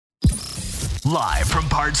Live from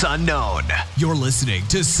parts unknown, you're listening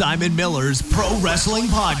to Simon Miller's Pro Wrestling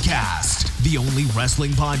Podcast, the only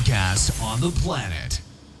wrestling podcast on the planet,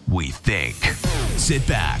 we think. Sit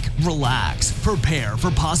back, relax, prepare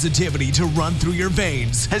for positivity to run through your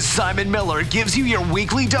veins as Simon Miller gives you your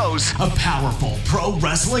weekly dose of powerful pro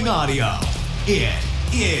wrestling audio. It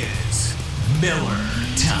is Miller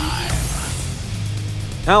Time.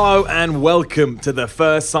 Hello and welcome to the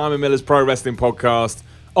first Simon Miller's Pro Wrestling Podcast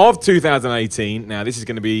of 2018. Now, this is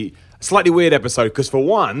going to be a slightly weird episode because, for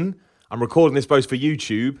one, I'm recording this both for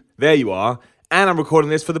YouTube, there you are, and I'm recording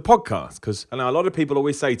this for the podcast because I know a lot of people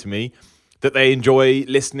always say to me that they enjoy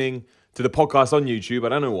listening to the podcast on YouTube. I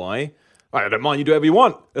don't know why. I don't mind, you do whatever you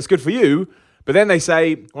want. That's good for you. But then they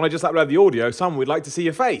say, when I just upload the audio, someone would like to see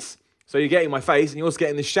your face. So you're getting my face and you're also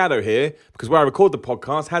getting this shadow here because where I record the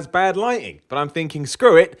podcast has bad lighting. But I'm thinking,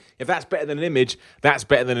 screw it. If that's better than an image, that's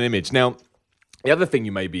better than an image. Now, the other thing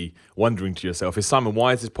you may be wondering to yourself is, Simon,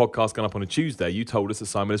 why is this podcast going up on a Tuesday? You told us that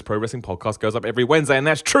Simon Miller's Pro Wrestling Podcast goes up every Wednesday, and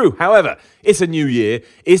that's true. However, it's a new year,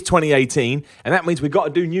 it's 2018, and that means we've got to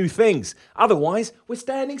do new things. Otherwise, we're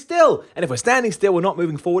standing still. And if we're standing still, we're not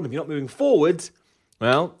moving forward. And if you're not moving forward,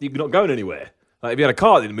 well, you're not going anywhere. Like if you had a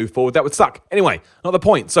car that didn't move forward, that would suck. Anyway, not the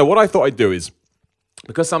point. So what I thought I'd do is,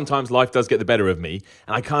 because sometimes life does get the better of me,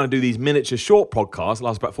 and I kind of do these miniature short podcasts,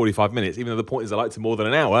 last about 45 minutes, even though the point is I like to more than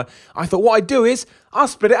an hour, I thought what I'd do is I'll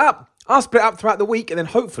split it up. I'll split it up throughout the week, and then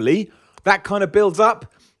hopefully that kind of builds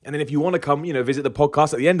up. And then if you want to come, visit the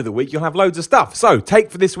podcast at the end of the week, you'll have loads of stuff. So take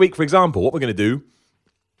for this week, for example, what we're going to do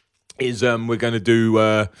is we're going to do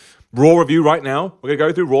Raw review right now. We're going to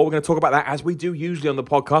go through Raw. We're going to talk about that as we do usually on the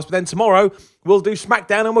podcast. But then tomorrow we'll do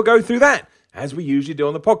SmackDown and we'll go through that as we usually do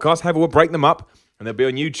on the podcast. However, we'll break them up. And they'll be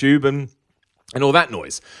on YouTube and all that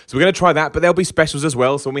noise. So we're going to try that, but there'll be specials as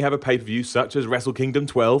well. So when we have a pay-per-view such as Wrestle Kingdom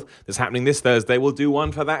 12 that's happening this Thursday, we'll do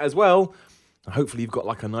one for that as well. And hopefully you've got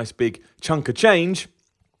like a nice big chunk of change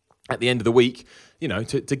at the end of the week,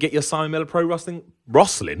 to get your Simon Miller Pro Wrestling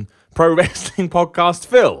Podcast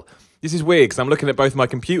fill. This is weird because I'm looking at both my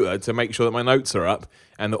computer to make sure that my notes are up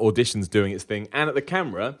and the audition's doing its thing, and at the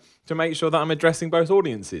camera to make sure that I'm addressing both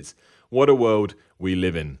audiences. What a world we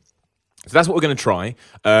live in. So that's what we're going to try.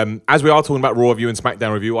 As we are talking about Raw review and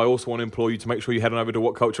SmackDown review, I also want to implore you to make sure you head on over to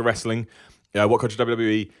What Culture Wrestling, What Culture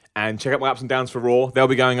WWE, and check out my ups and downs for Raw. They'll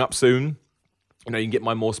be going up soon. You can get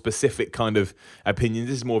my more specific kind of opinions.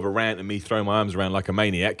 This is more of a rant and me throwing my arms around like a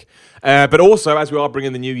maniac. But also, as we are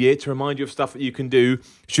bringing the new year, to remind you of stuff that you can do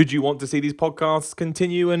should you want to see these podcasts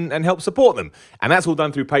continue and help support them. And that's all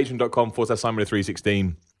done through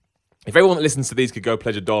patreon.com/Simon316. If everyone that listens to these could go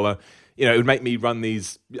pledge $1, it would make me run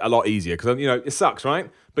these a lot easier because, it sucks, right?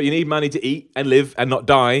 But you need money to eat and live and not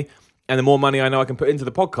die. And the more money I know I can put into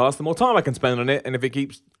the podcast, the more time I can spend on it. And if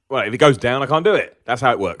it goes down, I can't do it. That's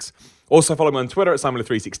how it works. Also, follow me on Twitter at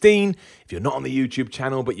Simon316. If you're not on the YouTube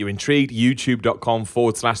channel, but you're intrigued,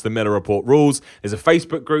 youtube.com/The Miller Report Rules. There's a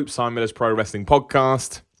Facebook group, Simon Miller's Pro Wrestling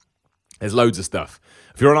Podcast. There's loads of stuff.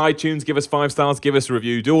 If you're on iTunes, give us 5 stars, give us a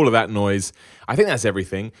review, do all of that noise. I think that's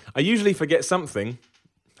everything. I usually forget something.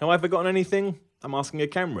 Have I forgotten anything? I'm asking a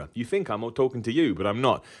camera. You think I'm all talking to you, but I'm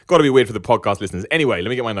not. Got to be weird for the podcast listeners. Anyway, let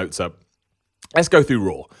me get my notes up. Let's go through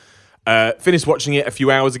Raw. Finished watching it a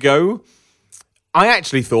few hours ago. I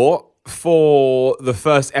actually thought for the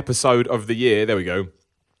first episode of the year, there we go,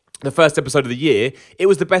 the first episode of the year, it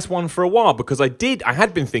was the best one for a while because I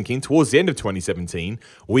had been thinking towards the end of 2017,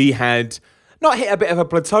 we had not hit a bit of a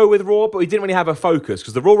plateau with Raw, but we didn't really have a focus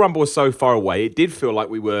because the Royal Rumble was so far away. It did feel like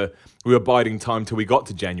we were biding time till we got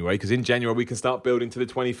to January because in January we can start building to the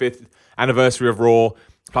 25th anniversary of Raw.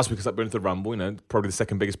 Plus we can start building to the Rumble, probably the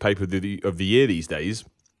second biggest pay-per of the year these days.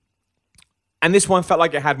 And this one felt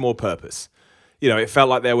like it had more purpose. It felt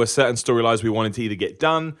like there were certain storylines we wanted to either get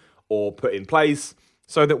done or put in place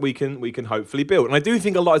so that we can hopefully build. And I do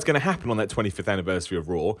think a lot is going to happen on that 25th anniversary of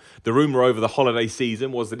Raw. The rumor over the holiday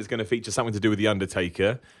season was that it's going to feature something to do with The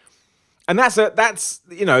Undertaker. And that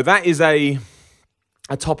is a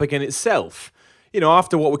topic in itself.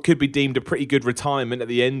 After what could be deemed a pretty good retirement at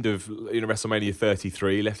the end of WrestleMania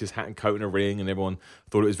 33, left his hat and coat in a ring and everyone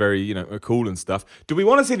thought it was very, cool and stuff. Do we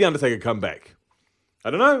want to see The Undertaker come back? I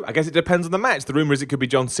don't know. I guess it depends on the match. The rumor is it could be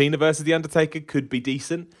John Cena versus The Undertaker. Could be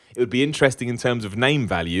decent. It would be interesting in terms of name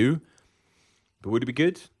value. But would it be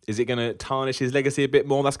good? Is it going to tarnish his legacy a bit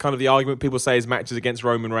more? That's kind of the argument. People say his matches against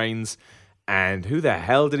Roman Reigns. And who the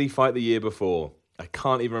hell did he fight the year before? I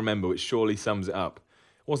can't even remember, which surely sums it up.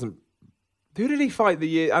 Who did he fight the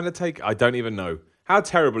year? Undertaker? I don't even know. How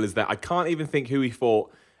terrible is that? I can't even think who he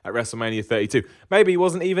fought at WrestleMania 32. Maybe he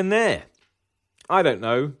wasn't even there. I don't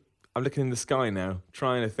know. I'm looking in the sky now,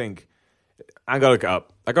 trying to think. I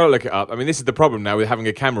gotta look it up. I mean, this is the problem now with having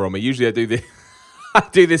a camera on me. Usually I do this, I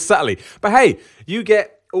do this subtly. But hey, you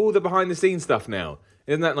get all the behind the scenes stuff now.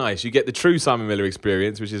 Isn't that nice? You get the true Simon Miller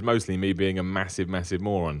experience, which is mostly me being a massive, massive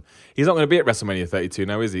moron. He's not going to be at WrestleMania 32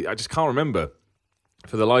 now, is he? I just can't remember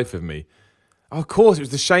for the life of me. Oh, of course, it was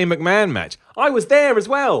the Shane McMahon match. I was there as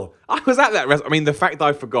well. I was at that. I mean, the fact that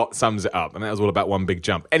I forgot sums it up, and that was all about one big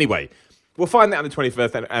jump. Anyway, we'll find that on the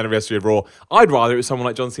 21st anniversary of Raw. I'd rather it was someone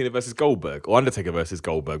like John Cena versus Goldberg, or Undertaker versus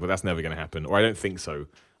Goldberg, but that's never going to happen, or I don't think so.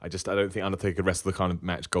 I don't think Undertaker could wrestle the kind of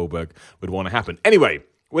match Goldberg would want to happen. Anyway,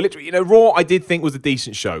 we're literally, Raw I did think was a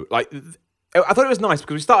decent show. Like, I thought it was nice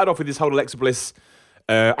because we started off with this whole Alexa Bliss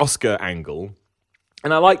Oscar angle.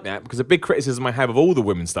 And I like that because a big criticism I have of all the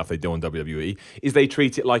women's stuff they do on WWE is they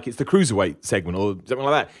treat it like it's the cruiserweight segment or something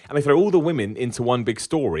like that. And they throw all the women into one big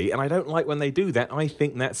story. And I don't like when they do that. I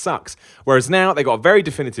think that sucks. Whereas now they got a very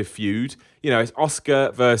definitive feud. It's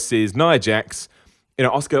Oscar versus Nia Jax.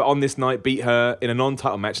 Oscar on this night beat her in a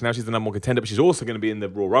non-title match. Now she's the number one contender, but she's also going to be in the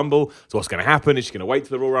Royal Rumble. So what's going to happen? Is she going to wait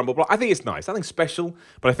till the Royal Rumble? I think it's nice. Nothing special,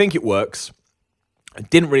 but I think it works. I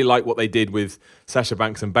didn't really like what they did with Sasha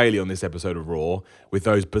Banks and Bayley on this episode of Raw, with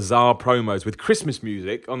those bizarre promos with Christmas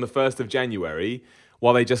music on the 1st of January,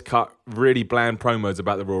 while they just cut really bland promos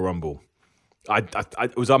about the Royal Rumble.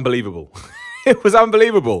 It was unbelievable. It was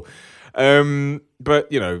unbelievable. But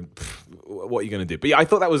what are you going to do? But yeah, I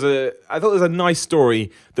thought there was a nice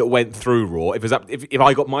story that went through Raw. If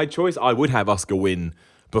I got my choice, I would have Asuka win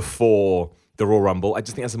before the Royal Rumble. I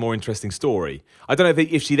just think that's a more interesting story. I don't know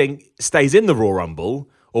if she then stays in the Royal Rumble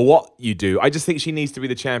or what you do. I just think she needs to be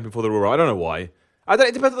the champion for the Royal Rumble. I don't know why.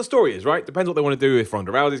 It depends what the story is, right? Depends what they want to do if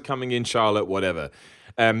Ronda Rousey's coming in, Charlotte, whatever.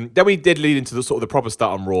 Then we did lead into the sort of the proper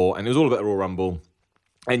start on Raw, and it was all about the Royal Rumble.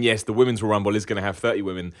 And yes, the Women's Royal Rumble is going to have 30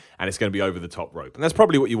 women, and it's going to be over the top rope. And that's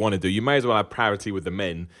probably what you want to do. You may as well have parity with the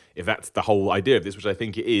men, if that's the whole idea of this, which I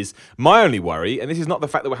think it is. My only worry, and this is not the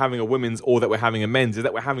fact that we're having a women's or that we're having a men's, is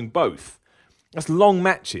that we're having both. That's long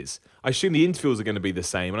matches. I assume the intervals are going to be the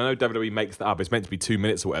same. And I know WWE makes that up. It's meant to be 2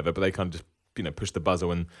 minutes or whatever, but they kind of just, push the buzzer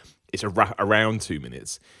when it's around 2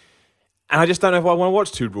 minutes. And I just don't know if I want to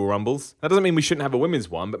watch 2 Royal Rumbles. That doesn't mean we shouldn't have a women's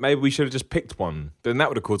one, but maybe we should have just picked one. Then that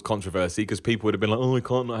would have caused controversy because people would have been like, oh, I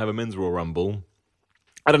can't not have a men's Royal Rumble.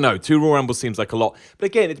 I don't know. 2 Royal Rumbles seems like a lot. But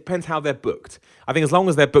again, it depends how they're booked. I think as long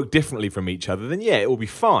as they're booked differently from each other, then yeah, it will be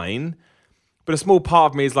fine. But a small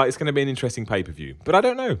part of me is like, it's going to be an interesting pay-per-view. But I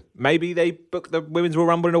don't know. Maybe they book the Women's Royal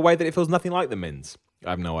Rumble in a way that it feels nothing like the men's.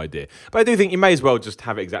 I have no idea. But I do think you may as well just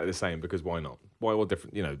have it exactly the same, because why not? Why all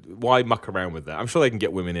different? Why muck around with that? I'm sure they can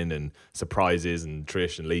get women in and surprises and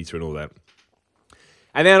Trish and Lita and all that.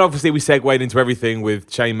 And then obviously we segued into everything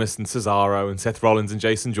with Sheamus and Cesaro and Seth Rollins and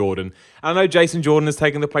Jason Jordan. And I know Jason Jordan has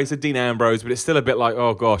taken the place of Dean Ambrose, but it's still a bit like,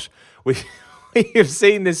 oh gosh, we've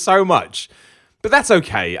seen this so much. But that's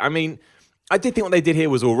okay. I mean, I did think what they did here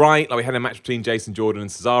was all right. Like, we had a match between Jason Jordan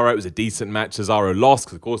and Cesaro. It was a decent match. Cesaro lost,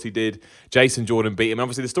 because of course he did. Jason Jordan beat him. And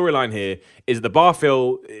obviously the storyline here is that the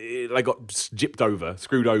Barfield, they got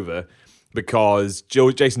screwed over, because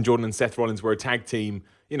Jason Jordan and Seth Rollins were a tag team,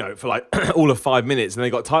 for like all of 5 minutes, and they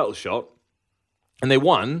got title shot, and they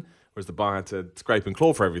won, whereas the Bar had to scrape and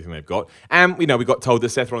claw for everything they've got. And, we got told that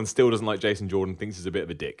Seth Rollins still doesn't like Jason Jordan, thinks he's a bit of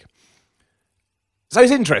a dick. So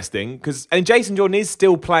it's interesting, and Jason Jordan is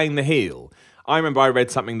still playing the heel. I remember I read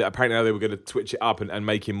something that apparently they were going to twitch it up and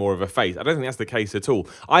make him more of a face. I don't think that's the case at all.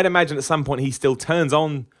 I'd imagine at some point he still turns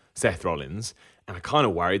on Seth Rollins, and I'm kind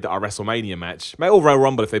of worried that our WrestleMania match, or Royal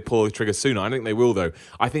Rumble if they pull the trigger sooner, I don't think they will though.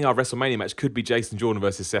 I think our WrestleMania match could be Jason Jordan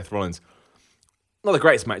versus Seth Rollins. Not the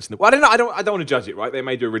greatest match in the world. I don't know. I don't want to judge it, right? They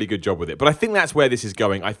may do a really good job with it, but I think that's where this is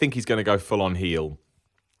going. I think he's going to go full on heel.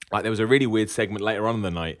 Like, there was a really weird segment later on in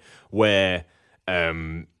the night where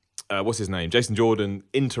what's his name? Jason Jordan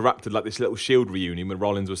interrupted like this little Shield reunion when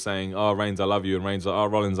Rollins was saying, "Oh, Reigns, I love you," and Reigns was like, "Oh,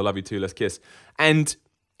 Rollins, I love you too. Let's kiss." And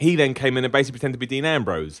he then came in and basically pretended to be Dean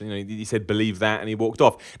Ambrose. He said, "Believe that," and he walked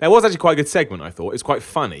off. Now, it was actually quite a good segment, I thought. It's quite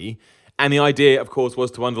funny, and the idea, of course,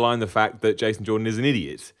 was to underline the fact that Jason Jordan is an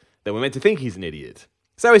idiot. That we're meant to think he's an idiot.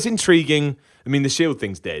 So it's intriguing. I mean, the Shield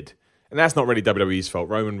thing's dead, and that's not really WWE's fault.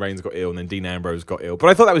 Roman Reigns got ill, and then Dean Ambrose got ill, but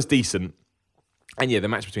I thought that was decent. And yeah, the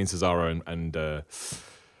match between Cesaro and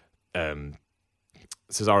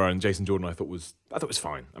Jason Jordan, I thought was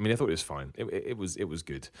fine. I mean, I thought it was fine. It was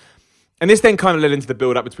good. And this then kind of led into the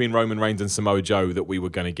build-up between Roman Reigns and Samoa Joe that we were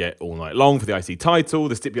going to get all night long for the IC title.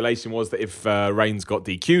 The stipulation was that if Reigns got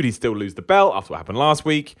DQ'd, he'd still lose the belt after what happened last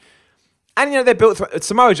week. And, they built...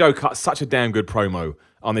 Samoa Joe cut such a damn good promo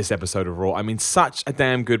on this episode of Raw. I mean, such a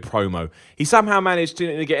damn good promo. He somehow managed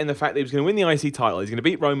to get in the fact that he was going to win the IC title. He's going to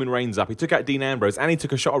beat Roman Reigns up. He took out Dean Ambrose, and he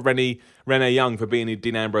took a shot at Renee Young for being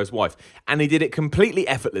Dean Ambrose's wife. And he did it completely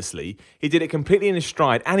effortlessly. He did it completely in his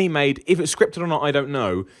stride. And he made, if it's scripted or not, I don't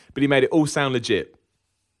know, but he made it all sound legit.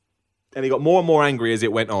 And he got more and more angry as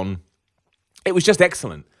it went on. It was just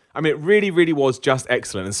excellent. I mean, it really, really was just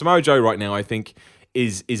excellent. And Samoa Joe right now, I think,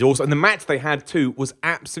 is also, and the match they had too was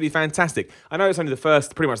absolutely fantastic. I know it's only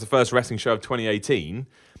pretty much the first wrestling show of 2018.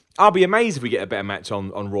 I'll be amazed if we get a better match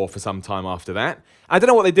on Raw for some time after that. I don't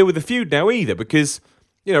know what they do with the feud now either, because,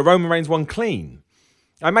 you know, Roman Reigns won clean.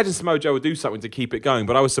 I imagine Samoa Joe will do something to keep it going,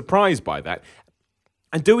 but I was surprised by that.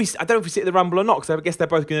 And I don't know if we see it at the Rumble or not, because I guess they're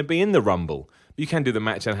both going to be in the Rumble. You can do the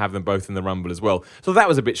match and have them both in the Rumble as well. So that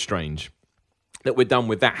was a bit strange that we're done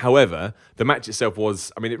with that. However, the match itself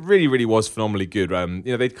was, I mean, it really, really was phenomenally good.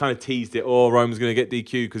 You know, they kind of teased it, Roman's going to get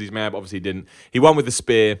DQ because he's mad, but obviously he didn't. He won with the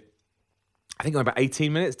spear. I think about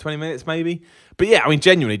 18 minutes, 20 minutes maybe. But yeah, I mean,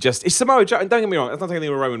 genuinely just, it's Samoa Joe, and don't get me wrong, that's not taking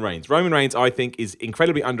anything with Roman Reigns. Roman Reigns, I think, is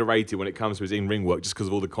incredibly underrated when it comes to his in-ring work just because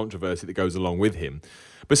of all the controversy that goes along with him.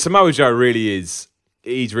 But Samoa Joe really is,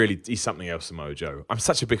 he's something else, Samoa Joe. I'm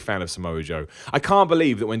such a big fan of Samoa Joe. I can't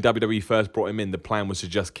believe that when WWE first brought him in, the plan was to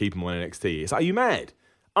just keep him on NXT. It's like, are you mad?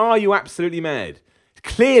 Are you absolutely mad?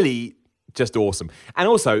 Clearly just awesome. And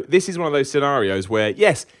also, this is one of those scenarios where,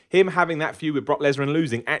 yes, him having that feud with Brock Lesnar and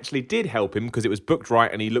losing actually did help him because it was booked right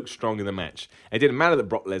and he looked strong in the match. It didn't matter that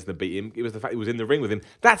Brock Lesnar beat him. It was the fact he was in the ring with him.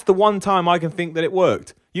 That's the one time I can think that it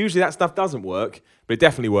worked. Usually that stuff doesn't work, but it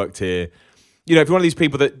definitely worked here. You know, if you're one of these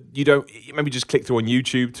people that you don't, maybe just click through on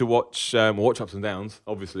YouTube to watch Ups and Downs,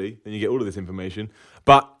 obviously, then you get all of this information.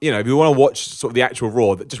 But, you know, if you want to watch sort of the actual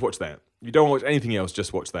Raw, just watch that. If you don't want to watch anything else,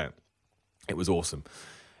 just watch that. It was awesome.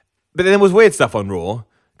 But then there was weird stuff on Raw,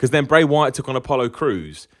 because then Bray Wyatt took on Apollo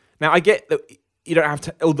Crews. Now, I get that you don't have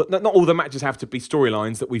to, not all the matches have to be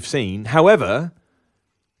storylines that we've seen. However,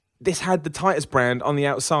 this had the Titus brand on the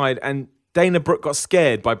outside, and Dana Brooke got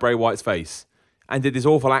scared by Bray Wyatt's face and did this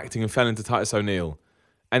awful acting and fell into Titus O'Neil.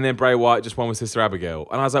 And then Bray Wyatt just won with Sister Abigail.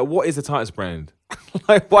 And I was like, what is the Titus brand?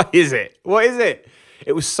 Like, what is it? What is it?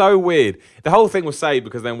 It was so weird. The whole thing was saved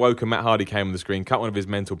because then Woke and Matt Hardy came on the screen, cut one of his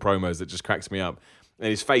mental promos that just cracks me up. And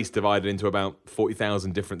his face divided into about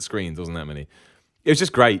 40,000 different screens. Wasn't that many? It was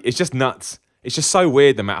just great. It's just nuts. It's just so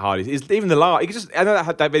weird that Matt Hardy. Even the laugh. I know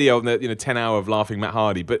that video of the 10 hour of laughing Matt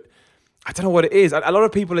Hardy, but I don't know what it is. A lot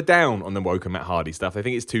of people are down on the Woke and Matt Hardy stuff. They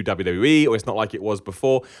think it's too WWE or it's not like it was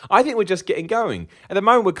before. I think we're just getting going. At the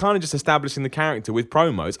moment, we're kind of just establishing the character with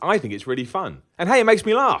promos. I think it's really fun. And hey, it makes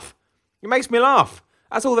me laugh. It makes me laugh.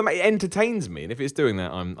 That's all that entertains me. And if it's doing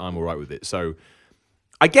that, I'm all right with it. So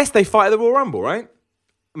I guess they fight at the Royal Rumble, right?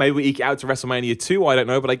 Maybe we eke it out to WrestleMania 2. I don't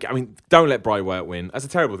know. But I mean, don't let Bray Wyatt win. That's a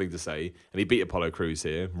terrible thing to say. And he beat Apollo Crews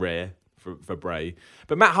here. Rare for Bray.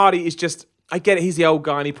 But Matt Hardy is just, I get it. He's the old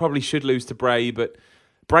guy and he probably should lose to Bray. But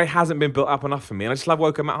Bray hasn't been built up enough for me. And I just love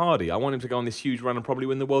Woke and Matt Hardy. I want him to go on this huge run and probably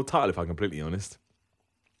win the world title, if I'm completely honest.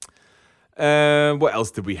 What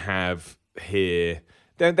else did we have here?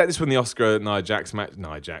 This was the Oscar Nia Jax match.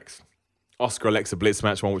 Oscar Alexa Bliss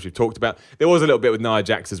match, one which we've talked about. There was a little bit with Nia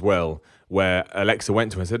Jax as well, where Alexa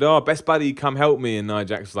went to her and said, best buddy, come help me. And Nia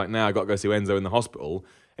Jax was like, I got to go see Enzo in the hospital.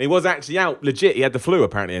 And he was actually out, legit. He had the flu,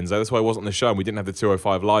 apparently, Enzo. That's why he wasn't on the show and we didn't have the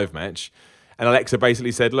 205 live match. And Alexa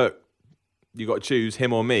basically said, look, you got to choose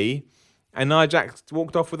him or me. And Nia Jax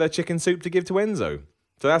walked off with her chicken soup to give to Enzo.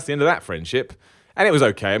 So that's the end of that friendship. And it was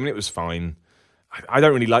okay. I mean, it was fine. I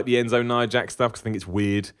don't really like the Enzo Nia Jax stuff because I think it's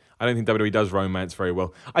weird. I don't think WWE does romance very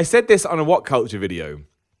well. I said this on a What Culture video,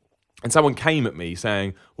 and someone came at me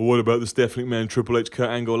saying, well, what about the Stephanie McMahon, Triple H, Kurt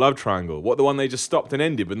Angle love triangle? What, the one they just stopped and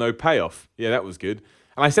ended with no payoff? Yeah, that was good.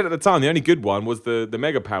 And I said at the time, the only good one was the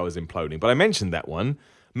Mega Powers imploding. But I mentioned that one.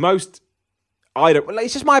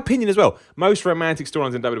 It's just my opinion as well. Most romantic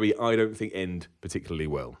storylines in WWE, I don't think end particularly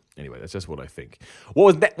well. Anyway, that's just what I think.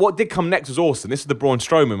 What did come next was awesome. This is the Braun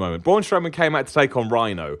Strowman moment. Braun Strowman came out to take on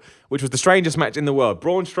Rhino, which was the strangest match in the world.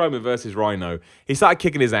 Braun Strowman versus Rhino. He started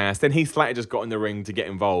kicking his ass. Then Heath Slater just got in the ring to get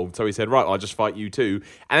involved. So he said, right, I'll just fight you too.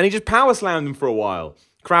 And then he just power slammed him for a while.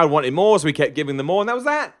 Crowd wanted more, so he kept giving them more, and that was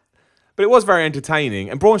that. But it was very entertaining.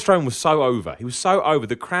 And Braun Strowman was so over. He was so over.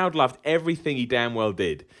 The crowd loved everything he damn well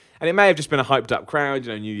did. And it may have just been a hyped up crowd,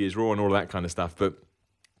 New Year's Raw and all that kind of stuff, but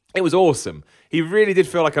it was awesome. He really did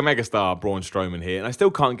feel like a megastar, Braun Strowman here, and I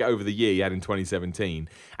still can't get over the year he had in 2017.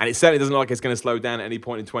 And it certainly doesn't look like it's going to slow down at any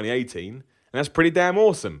point in 2018, and that's pretty damn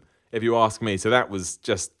awesome, if you ask me. So that was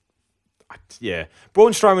just, Yeah,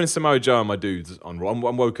 Braun Strowman and Samoa Joe are my dudes on Raw. I'm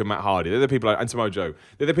woke Matt Hardy. They're the people, and Samoa Joe.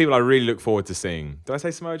 They're the people I really look forward to seeing. Did I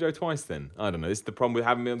say Samoa Joe twice then? I don't know. This is the problem with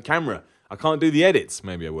having me on camera. I can't do the edits.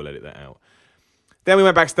 Maybe I will edit that out. Then we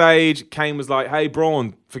went backstage. Kane was like, hey,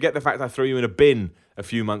 Braun, forget the fact I threw you in a bin a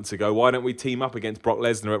few months ago. Why don't we team up against Brock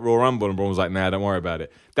Lesnar at Royal Rumble? And Braun was like, nah, don't worry about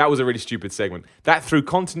it. That was a really stupid segment. That threw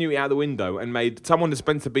continuity out the window and made someone that's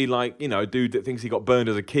meant to be like, a dude that thinks he got burned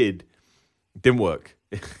as a kid. Didn't work.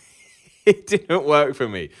 It didn't work for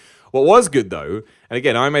me. What was good, though, and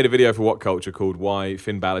again, I made a video for What Culture called Why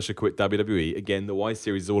Finn Balor Should Quit WWE. Again, the Why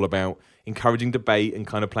series is all about encouraging debate and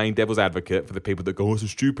kind of playing devil's advocate for the people that go, oh, it's a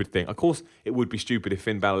stupid thing. Of course, it would be stupid if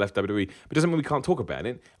Finn Balor left WWE, but it doesn't mean we can't talk about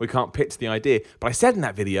it. We can't pitch the idea. But I said in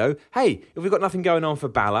that video, hey, if we've got nothing going on for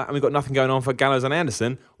Balor and we've got nothing going on for Gallows and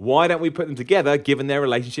Anderson, why don't we put them together given their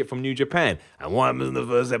relationship from New Japan? And what happens in the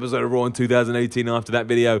first episode of Raw in 2018 after that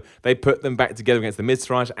video? They put them back together against the Miz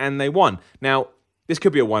and they won. Now, this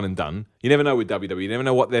could be a one and done. You never know with WWE. You never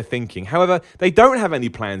know what they're thinking. However, they don't have any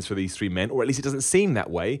plans for these three men, or at least it doesn't seem that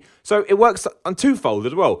way. So it works on twofold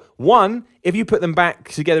as well. One, if you put them back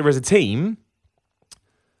together as a team,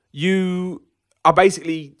 you are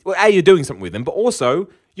basically, you're doing something with them, but also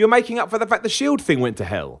you're making up for the fact the Shield thing went to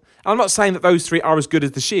hell. And I'm not saying that those three are as good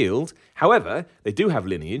as the Shield. However, they do have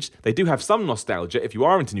lineage. They do have some nostalgia if you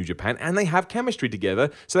are into New Japan, and they have chemistry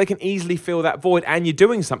together, so they can easily fill that void, and you're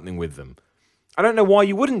doing something with them. I don't know why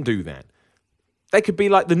you wouldn't do that. They could be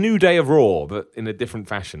like the New Day of Raw, but in a different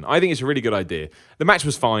fashion. I think it's a really good idea. The match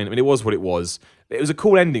was fine. I mean, it was what it was. It was a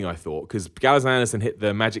cool ending, I thought, because Gallows and Anderson hit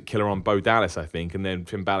the Magic Killer on Bo Dallas, I think, and then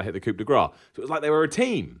Finn Balor hit the Coup de Grace. So it was like they were a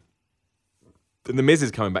team. And The Miz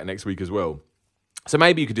is coming back next week as well. So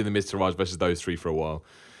maybe you could do The Miz Taraj versus those three for a while.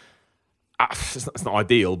 It's not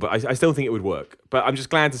ideal, but I still think it would work. But I'm just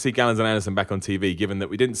glad to see Gallows and Anderson back on TV, given that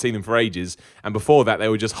we didn't see them for ages, and before that they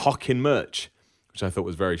were just hawking merch, which I thought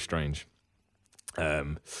was very strange.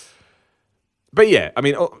 But yeah, I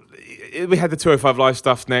mean, we had the 205 Live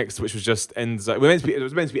stuff next, which was just Enzo. It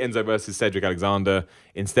was meant to be Enzo versus Cedric Alexander.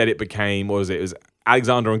 Instead, it became, what was it? It was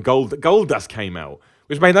Alexander and Goldust came out,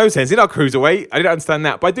 which made no sense. He's not cruiserweight. I didn't understand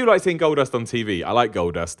that, but I do like seeing Goldust on TV. I like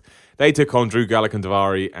Goldust. They took on Drew Gallagher and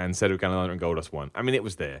Daivari, and Cedric Alexander and Goldust won. I mean, it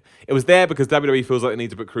was there. It was there because WWE feels like they need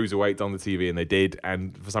to put cruiserweights on the TV, and they did.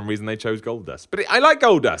 And for some reason, they chose Goldust. But I like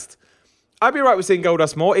Goldust. I'd be right with seeing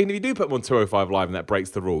Goldust more, even if you do put him on 205 Live and that breaks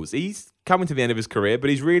the rules. He's coming to the end of his career, but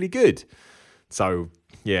he's really good. So,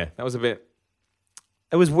 yeah, that was a bit...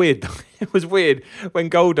 It was weird. It was weird when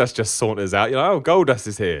Goldust just saunters out. You're like, oh, Goldust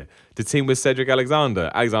is here to team with Cedric Alexander.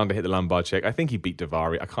 Alexander hit the lumbar check. I think he beat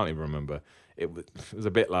Daivari. I can't even remember. It was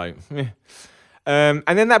a bit like... and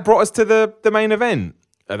then that brought us to the main event.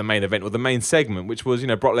 The main segment, which was,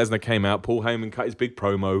 Brock Lesnar came out, Paul Heyman cut his big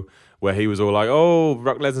promo where he was all like, oh,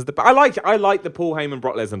 Brock Lesnar's the... I like the Paul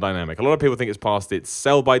Heyman-Brock Lesnar dynamic. A lot of people think it's past its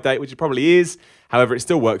sell-by date, which it probably is. However, it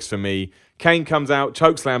still works for me. Kane comes out,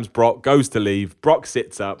 chokeslams Brock, goes to leave. Brock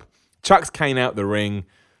sits up, chucks Kane out the ring.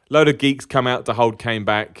 Load of geeks come out to hold Kane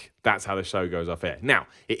back. That's how the show goes off air. Now,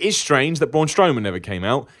 it is strange that Braun Strowman never came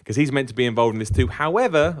out because he's meant to be involved in this too.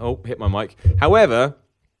 However, hit my mic. However,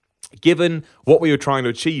 given what we were trying to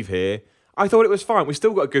achieve here, I thought it was fine. We've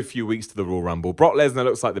still got a good few weeks to the Royal Rumble. Brock Lesnar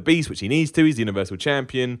looks like the beast, which he needs to. He's the Universal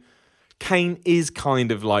Champion. Kane is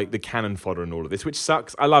kind of like the cannon fodder in all of this, which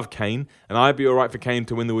sucks. I love Kane, and I'd be all right for Kane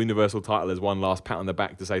to win the Universal title as one last pat on the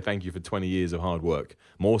back to say thank you for 20 years of hard work.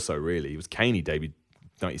 More so, really. It was Kane he debuted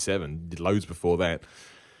 97, did loads before that.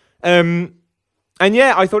 And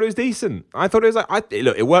yeah, I thought it was decent. I thought it was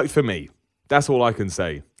look, it worked for me. That's all I can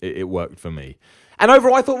say. It worked for me. And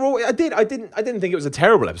overall, I thought Raw. I didn't think it was a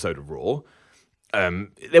terrible episode of Raw.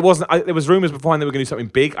 There was rumors beforehand they were going to do something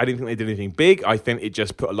big. I didn't think they did anything big. I think it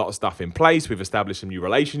just put a lot of stuff in place. We've established some new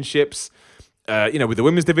relationships. With the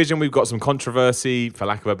women's division, we've got some controversy, for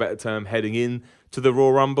lack of a better term, heading in to the Raw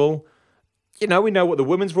Rumble. We know what the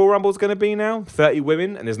women's Raw Rumble is going to be now. 30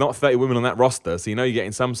 women, and there's not 30 women on that roster, so you're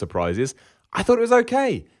getting some surprises. I thought it was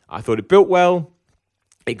okay. I thought it built well.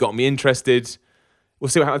 It got me interested. We'll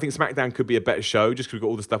see what happens. I think SmackDown could be a better show just because we've got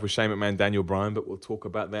all the stuff with Shane McMahon, Daniel Bryan, but we'll talk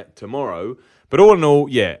about that tomorrow. But all in all,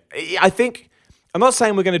 yeah, I think, I'm not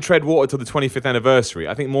saying we're going to tread water till the 25th anniversary.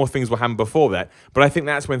 I think more things will happen before that, but I think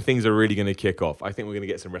that's when things are really going to kick off. I think we're going to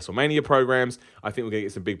get some WrestleMania programs. I think we're going to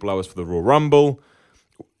get some big blowers for the Royal Rumble.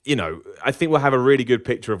 I think we'll have a really good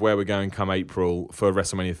picture of where we're going come April for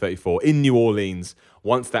WrestleMania 34 in New Orleans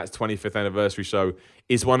once that 25th anniversary show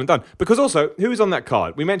is one and done. Because also, who's on that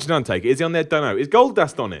card? We mentioned Undertaker. Is he on there? Don't know. Is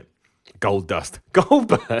Goldust on it? Goldberg.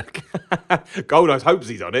 Goldust hopes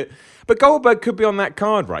he's on it. But Goldberg could be on that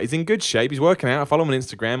card, right? He's in good shape. He's working out. I follow him on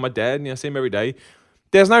Instagram. My dad, I see him every day.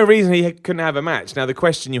 there's no reason he couldn't have a match. Now, the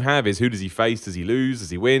question you have is, who does he face? Does he lose? Does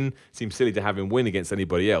he win? Seems silly to have him win against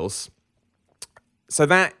anybody else. So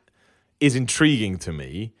that is intriguing to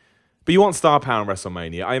me. But you want star power in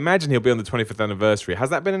WrestleMania. I imagine he'll be on the 25th anniversary. Has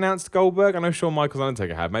that been announced, Goldberg? I know Shawn Michaels and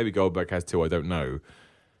Undertaker have. Maybe Goldberg has too. I don't know.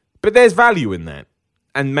 But there's value in that.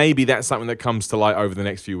 And maybe that's something that comes to light over the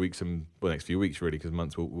next few weeks. Next few weeks, really, because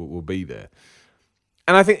months will be there.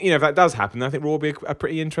 And I think, if that does happen, I think Raw will be a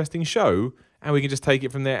pretty interesting show. And we can just take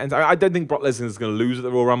it from there. And I don't think Brock Lesnar is going to lose at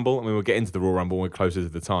the Royal Rumble. I mean, we'll get into the Royal Rumble when we're closer to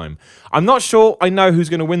the time. I'm not sure I know who's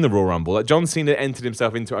going to win the Royal Rumble. John Cena entered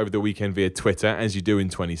himself into it over the weekend via Twitter, as you do in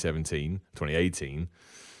 2018.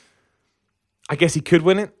 I guess he could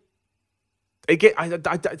win it.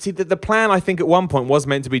 See, the plan, I think, at one point was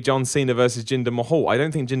meant to be John Cena versus Jinder Mahal. I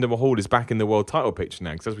don't think Jinder Mahal is back in the world title picture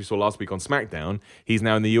now, because as we saw last week on SmackDown, he's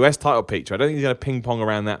now in the US title picture. I don't think he's going to ping-pong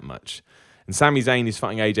around that much. And Sami Zayn is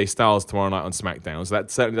fighting AJ Styles tomorrow night on SmackDown, so that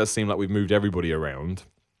certainly does seem like we've moved everybody around.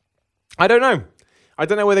 I don't know. I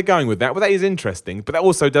don't know where they're going with that, but that is interesting. But that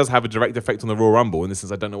also does have a direct effect on the Royal Rumble, in the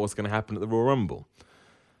sense I don't know what's going to happen at the Royal Rumble.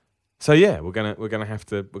 So yeah, we're gonna have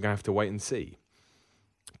to wait and see.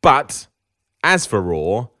 But as for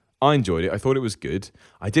Raw, I enjoyed it. I thought it was good.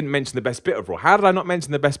 I didn't mention the best bit of Raw. How did I not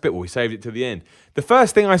mention the best bit? Well, we saved it to the end. The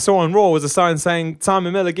first thing I saw on Raw was a sign saying,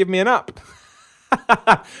 "Simon Miller, give me an up."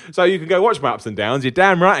 So you can go watch my ups and downs. You're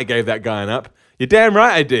damn right I gave that guy an up. You're damn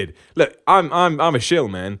right I did. Look, I'm a shill,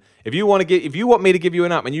 man. If you want me to give you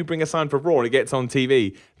an up and you bring a sign for Raw and it gets on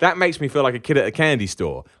TV, that makes me feel like a kid at a candy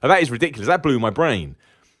store. Now, that is ridiculous. That blew my brain.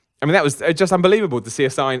 I mean, that was just unbelievable to see a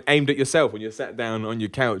sign aimed at yourself when you're sat down on your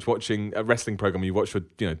couch watching a wrestling program you watched for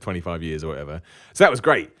 25 years or whatever. So that was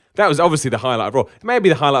great. That was obviously the highlight of Raw. It may be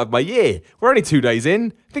the highlight of my year. We're only 2 days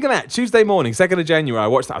in. Think of that. Tuesday morning, 2nd of January, I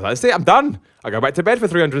watched that. I was like, that's it, I'm done. I go back to bed for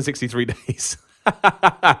 363 days.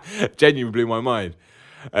 Genuinely blew my mind.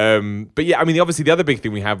 But yeah, I mean, obviously the other big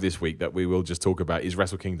thing we have this week that we will just talk about is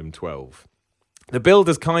Wrestle Kingdom 12. The build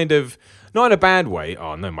is kind of, not in a bad way.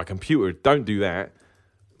 Oh no, my computer, don't do that.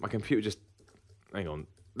 My computer just, hang on.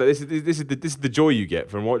 This is the joy you get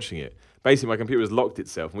from watching it. Basically, my computer has locked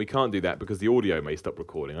itself, and we can't do that because the audio may stop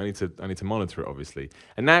recording. I need to monitor it, obviously.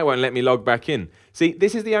 And now it won't let me log back in. See,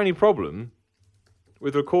 this is the only problem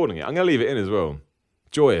with recording it. I'm going to leave it in as well.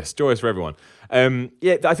 Joyous for everyone.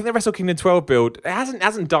 Yeah, I think the Wrestle Kingdom 12 build it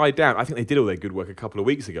hasn't died down. I think they did all their good work a couple of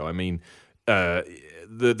weeks ago. I mean, not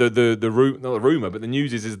the rumor, but the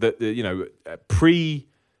news is that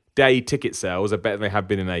pre-day ticket sales are better than they have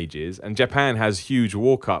been in ages, and Japan has huge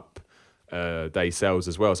walk-up day sales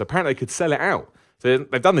as well. So apparently they could sell it out. So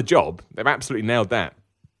they've done the job. They've absolutely nailed that.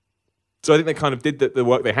 So I think they kind of did the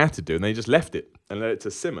work they had to do, and they just left it and let it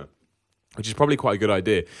to simmer, which is probably quite a good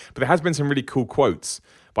idea. But there has been some really cool quotes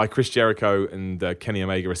by Chris Jericho and Kenny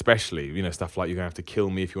Omega especially. Stuff like, "You're going to have to kill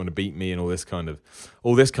me if you want to beat me," and all this kind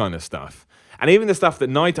of stuff. And even the stuff that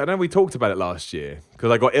Naito, I know we talked about it last year,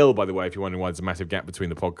 because I got ill, by the way, if you're wondering why there's a massive gap between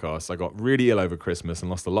the podcasts. I got really ill over Christmas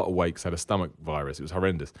and lost a lot of weight because I had a stomach virus. It was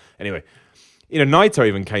horrendous. Anyway, Naito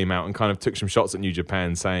even came out and kind of took some shots at New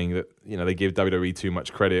Japan, saying that, they give WWE too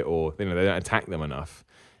much credit, or, they don't attack them enough.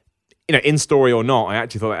 In story or not, I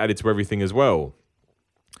actually thought that added to everything as well.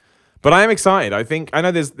 But I am excited. I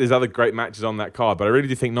know there's other great matches on that card, but I really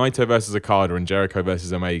do think Naito versus Okada and Jericho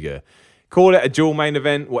versus Omega, call it a dual main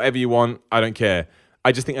event, whatever you want, I don't care.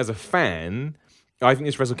 I just think as a fan, I think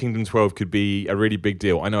this Wrestle Kingdom 12 could be a really big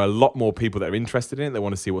deal. I know a lot more people that are interested in it. They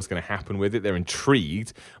want to see what's going to happen with it. They're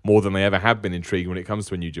intrigued more than they ever have been intrigued when it comes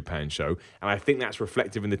to a New Japan show. And I think that's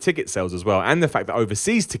reflective in the ticket sales as well. And the fact that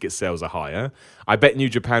overseas ticket sales are higher. I bet New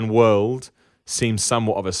Japan World seems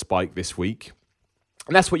somewhat of a spike this week.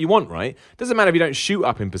 And that's what you want, right? Doesn't matter if you don't shoot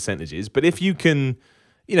up in percentages, but if you can,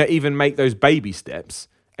 even make those baby steps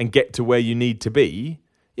and get to where you need to be,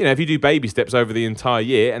 if you do baby steps over the entire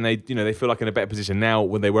year, and they feel like in a better position now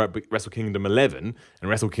when they were at Wrestle Kingdom 11, and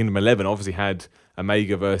Wrestle Kingdom 11 obviously had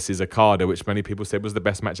Omega versus Okada, which many people said was the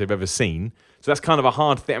best match they've ever seen. So that's kind of a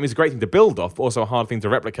hard thing. I mean, it's a great thing to build off, but also a hard thing to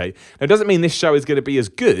replicate. Now, it doesn't mean this show is going to be as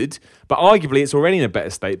good, but arguably it's already in a better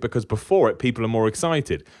state because before it, people are more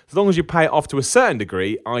excited. As long as you pay it off to a certain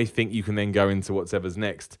degree, I think you can then go into whatever's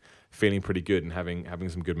next feeling pretty good and having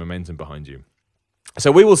some good momentum behind you.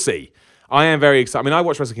 So we will see. I am very excited. I mean, I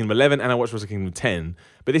watched Wrestle Kingdom 11 and I watched Wrestle Kingdom 10,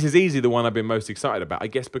 but this is easily the one I've been most excited about. I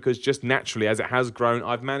guess because just naturally, as it has grown,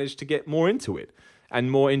 I've managed to get more into it and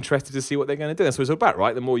more interested to see what they're going to do. That's what it's all about,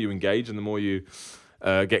 right? The more you engage and the more you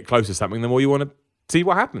get close to something, the more you want to see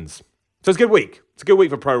what happens. So it's a good week. It's a good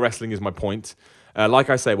week for pro wrestling is my point. Like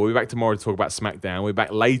I say, we'll be back tomorrow to talk about SmackDown. We'll be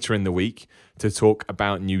back later in the week to talk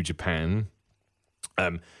about New Japan.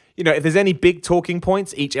 if there's any big talking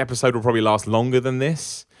points, each episode will probably last longer than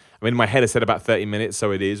this. I mean, in my head I said about 30 minutes,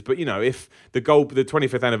 so it is. But, if the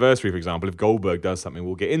 25th anniversary, for example, if Goldberg does something,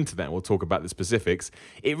 we'll get into that. We'll talk about the specifics.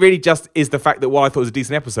 It really just is the fact that while I thought it was a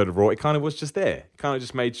decent episode of Raw, it kind of was just there. It kind of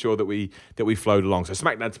just made sure that we flowed along. So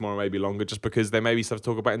SmackDown tomorrow may be longer just because there may be stuff to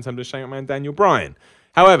talk about in terms of Shane McMahon and Daniel Bryan.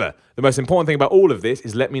 However, the most important thing about all of this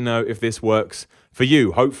is let me know if this works for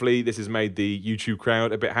you. Hopefully, this has made the YouTube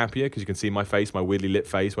crowd a bit happier because you can see my face, my weirdly lit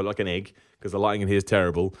face, like an egg, because the lighting in here is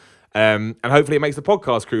terrible. And hopefully it makes the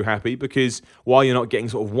podcast crew happy because while you're not getting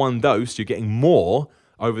sort of one dose, you're getting more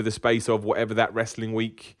over the space of whatever that wrestling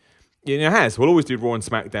week has. We'll always do Raw and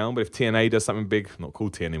SmackDown, but if TNA does something big, not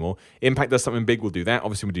called TNA anymore, Impact does something big, we'll do that.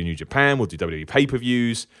 Obviously, we'll do New Japan, we'll do WWE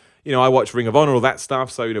pay-per-views. I watch Ring of Honor, all that stuff,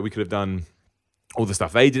 so we could have done all the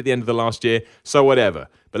stuff they did at the end of the last year, so whatever.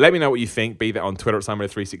 But let me know what you think, be that on Twitter at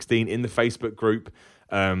SimonMiller316, in the Facebook group,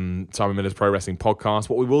 Simon Miller's Pro Wrestling Podcast.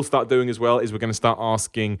 What we will start doing as well is we're going to start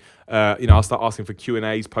asking, I'll start asking for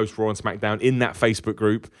Q&As post Raw and SmackDown in that Facebook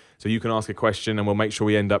group, so you can ask a question and we'll make sure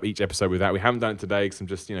we end up each episode with that. We haven't done it today because I'm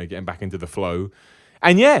just, getting back into the flow.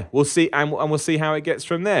 And yeah, we'll see, and we'll see how it gets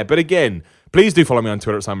from there. But again, please do follow me on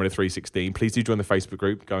Twitter at SimonMiller316. Please do join the Facebook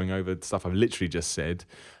group, going over the stuff I've literally just said.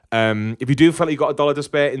 If you do feel like you've got $1 to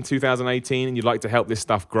spare in 2018 and you'd like to help this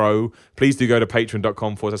stuff grow, please do go to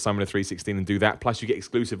patreon.com/SimonMiller316 and do that. Plus, you get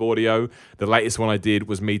exclusive audio. The latest one I did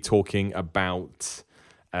was me talking about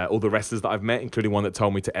all the wrestlers that I've met, including one that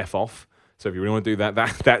told me to F off. So if you really want to do that,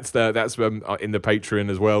 that's in the Patreon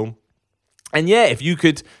as well. And yeah, if you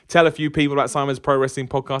could tell a few people about Simon's Pro Wrestling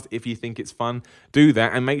Podcast, if you think it's fun, do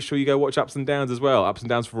that. And make sure you go watch Ups and Downs as well. Ups and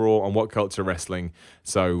Downs for Raw on What Culture Wrestling.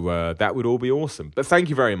 So that would all be awesome. But thank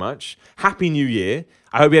you very much. Happy New Year.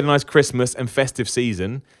 I hope you had a nice Christmas and festive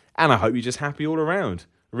season. And I hope you're just happy all around,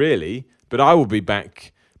 really. But I will be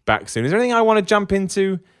back soon. Is there anything I want to jump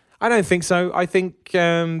into? I don't think so. I think...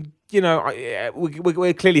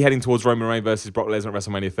 we're clearly heading towards Roman Reigns versus Brock Lesnar at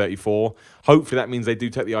WrestleMania 34. Hopefully that means they do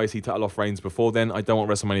take the IC title off Reigns before then. I don't want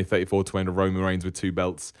WrestleMania 34 to end with Roman Reigns with 2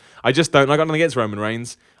 belts. I just don't. I got nothing against Roman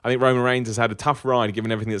Reigns. I think Roman Reigns has had a tough ride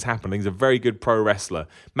given everything that's happened. He's a very good pro wrestler.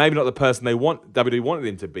 Maybe not the person WWE wanted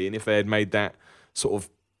him to be, and if they had made that sort of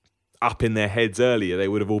up in their heads earlier, they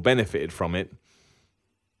would have all benefited from it.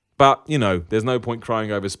 But, there's no point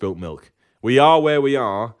crying over spilt milk. We are where we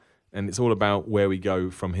are. And it's all about where we go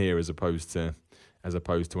from here as opposed to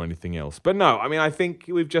anything else. But no, I mean, I think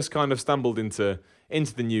we've just kind of stumbled into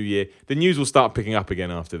the new year. The news will start picking up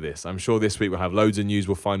again after this. I'm sure this week we'll have loads of news.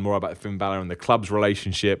 We'll find more about Finn Balor and the club's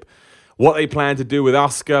relationship, what they plan to do with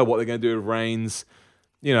Asuka, what they're going to do with Reigns.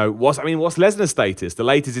 What's Lesnar's status? The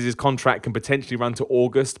latest is his contract can potentially run to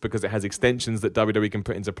August because it has extensions that WWE can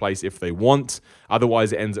put into place if they want.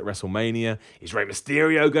 Otherwise, it ends at WrestleMania. Is Rey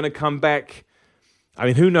Mysterio going to come back? I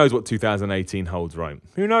mean, who knows what 2018 holds, right?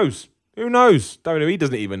 Who knows? WWE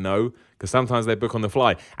doesn't even know because sometimes they book on the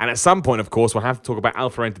fly. And at some point, of course, we'll have to talk about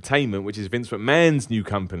Alpha Entertainment, which is Vince McMahon's new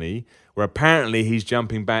company, where apparently he's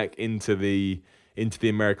jumping back into the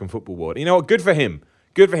American football world. You know what? Good for him.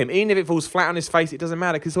 Even if it falls flat on his face, it doesn't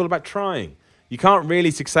matter because it's all about trying. You can't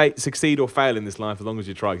really succeed or fail in this life as long as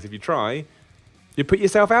you try. Because if you try, you put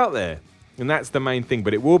yourself out there. And that's the main thing.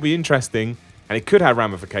 But it will be interesting. And it could have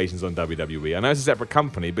ramifications on WWE. I know it's a separate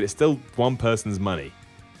company, but it's still one person's money.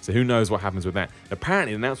 So who knows what happens with that.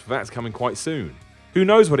 Apparently, an announcement for that's coming quite soon. Who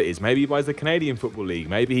knows what it is? Maybe he buys the Canadian Football League.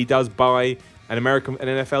 Maybe he does buy an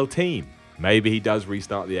NFL team. Maybe he does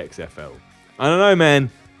restart the XFL. I don't know, man.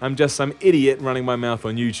 I'm just some idiot running my mouth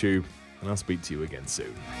on YouTube. And I'll speak to you again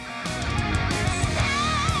soon.